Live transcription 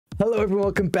Hello everyone,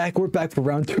 welcome back. We're back for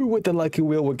round 2 with the lucky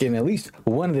wheel. We're getting at least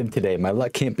one of them today. My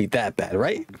luck can't be that bad,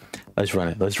 right? Let's run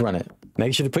it. Let's run it.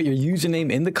 Make sure to put your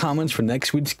username in the comments for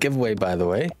next week's giveaway, by the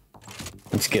way.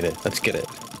 Let's get it. Let's get it.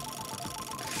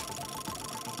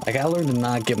 I gotta learn to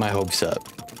not get my hopes up.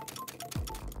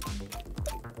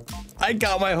 I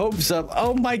got my hopes up.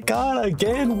 Oh my god,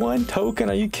 again, one token.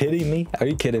 Are you kidding me? Are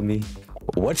you kidding me?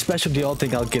 What special do y'all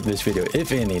think I'll get this video,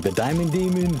 if any? The Diamond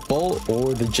Demon, Bolt,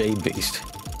 or the Jade Beast?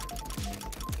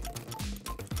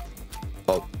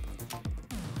 Oh.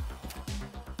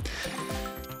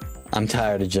 I'm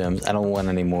tired of gems. I don't want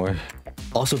any more.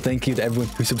 Also, thank you to everyone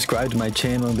who subscribed to my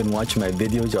channel and been watching my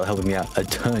videos. Y'all helping me out a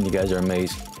ton. You guys are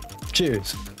amazing.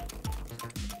 Cheers.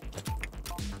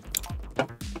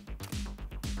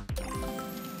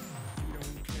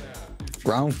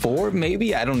 Round 4,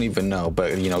 maybe? I don't even know,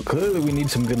 but you know, clearly we need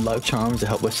some good luck charms to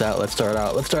help us out. Let's start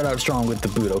out strong with the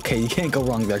boot. Okay, you can't go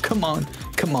wrong there. Come on,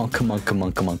 come on, come on, come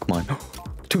on, come on, come on.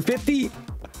 250.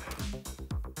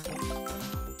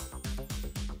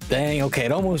 Dang, okay,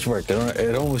 it almost worked.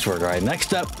 It almost worked. All right,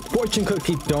 next up, fortune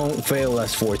cookie. Don't fail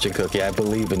us, fortune cookie. I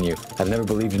believe in you. I've never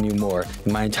believed in you more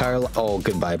in my entire life. Oh,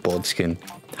 goodbye, bold skin.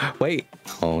 Wait.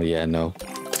 Oh yeah, no.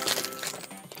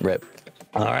 Rip.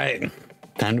 All right.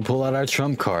 Time to pull out our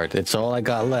trump card. It's all I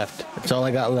got left. It's all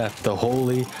I got left. The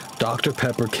holy Dr.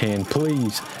 Pepper can.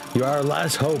 Please. You're our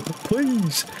last hope.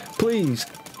 Please. Please.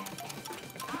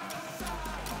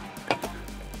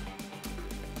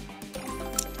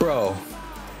 Bro.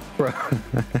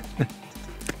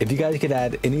 If you guys could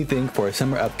add anything for a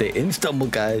summer update in Stumble,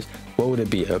 guys, what would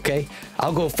it be? Okay,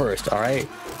 I'll go first. All right,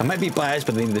 I might be biased,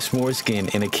 but they need the s'more skin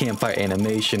in a campfire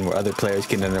animation where other players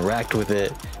can interact with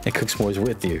it and cook s'mores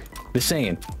with you. Just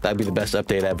saying, that'd be the best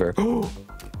update ever.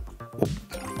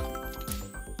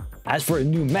 As for a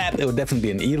new map, it would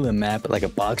definitely be an elim map, like a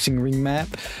boxing ring map,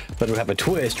 but it would have a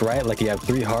twist, right? Like you have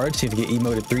 3 hearts, if you get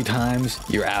emoted 3 times,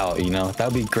 you're out, you know?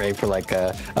 That would be great for like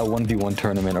a 1v1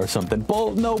 tournament or something.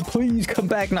 Bolt, no, please come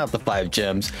back, not the 5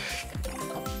 gems.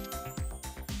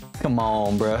 Come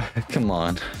on, bruh, come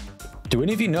on. Do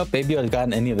any of you know if Baby Yoda's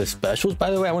gotten any of the specials?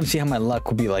 By the way, I want to see how my luck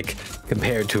will be like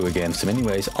compared to against him.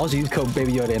 Anyways, also use code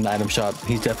Baby Yoda in the item shop.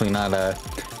 He's definitely not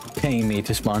paying me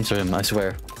to sponsor him, I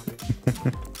swear.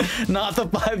 Not the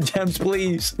 5 gems,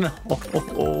 please. No.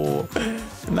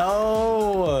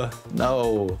 No.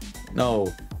 No.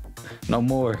 No. No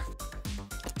more.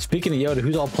 Speaking of Yoda,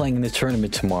 who's all playing in this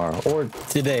tournament tomorrow? Or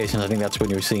today, since I think that's when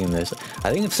you're seeing this.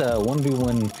 I think it's a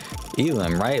 1v1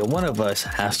 elim, right? One of us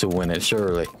has to win it,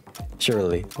 surely.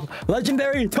 Surely.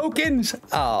 Legendary tokens!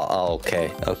 Oh,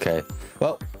 okay. Okay.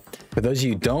 Well, for those of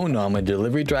you who don't know, I'm a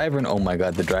delivery driver, and oh my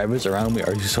god, the drivers around me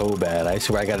are so bad. I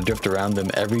swear I gotta drift around them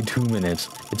every 2 minutes.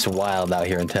 It's wild out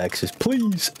here in Texas.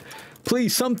 Please,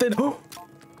 please, something. Oh,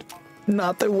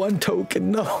 not the 1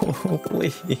 token. No,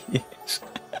 please.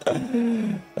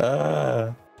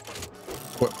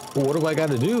 What do I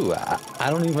gotta do? I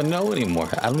don't even know anymore.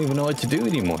 I don't even know what to do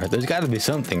anymore. There's gotta be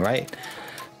something, right?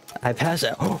 I passed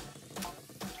out. Oh.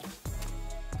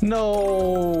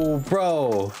 No,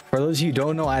 bro. For those of you who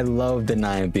don't know, I love the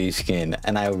 9B skin,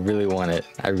 and I really want it.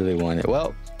 I really want it.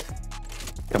 Well,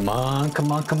 come on,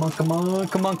 come on, come on, come on,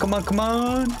 come on, come on, come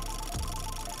on.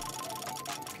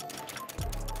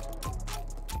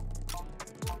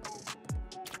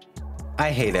 I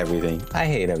hate everything. I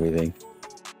hate everything.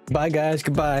 Bye, guys.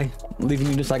 Goodbye. Leaving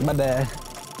you just like my dad.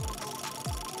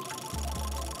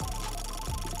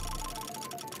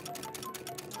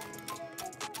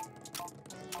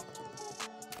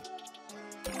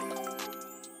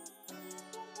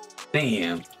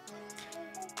 Damn.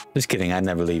 Just kidding, I'd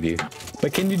never leave you.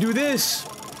 But can you do this?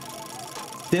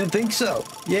 Didn't think so.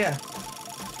 Yeah.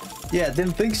 Yeah,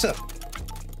 didn't think so.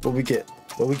 What we get?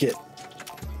 What we get?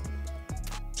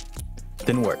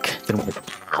 Didn't work. Didn't work.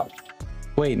 Ow.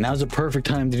 Wait, now's the perfect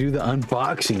time to do the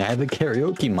unboxing. I have the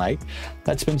karaoke mic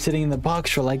that's been sitting in the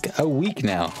box for like a week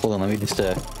now. Hold on, let me just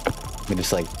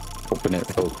like open it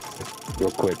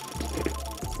real quick.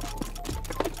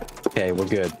 Okay, we're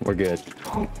good. We're good.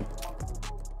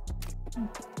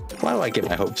 Why do I get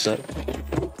my hopes up?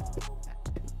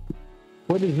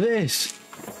 What is this?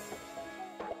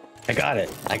 I got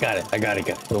it. I got it. I got it,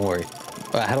 guys. Don't worry.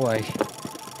 How do I...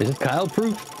 Is it Kyle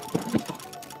proof?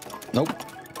 Nope.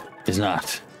 It's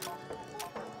not.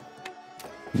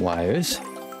 Wires.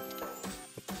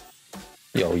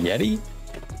 Yo, Yeti.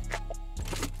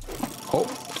 Oh.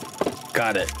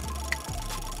 Got it.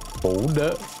 Hold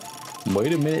up.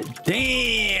 Wait a minute.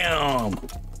 Damn.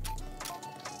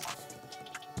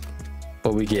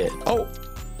 What we get? Oh,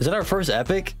 is that our first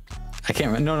epic? I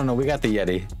can't remember. No, we got the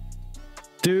Yeti.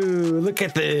 Dude, look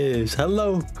at this.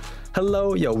 Hello.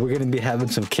 Hello, yo, we're gonna be having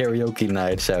some karaoke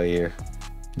nights out here.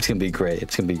 It's gonna be great.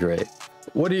 It's gonna be great.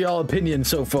 What are y'all opinions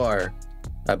so far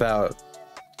about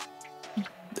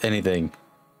anything?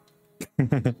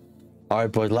 All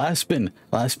right, boys. Last spin.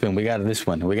 Last spin. We got this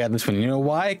one. We got this one. You know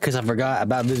why? Because I forgot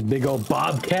about this big old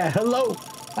bobcat. Hello.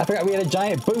 I forgot we had a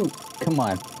giant boot. Come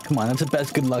on. Come on. That's the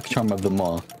best good luck charm of them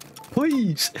all.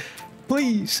 Please.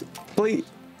 Please. Please.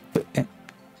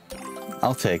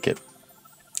 I'll take it.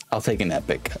 I'll take an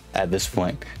epic at this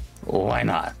point. Why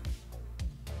not?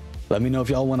 Let me know if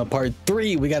y'all want a part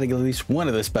 3. We got to get at least one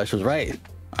of the specials, right?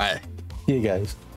 All right. See you guys.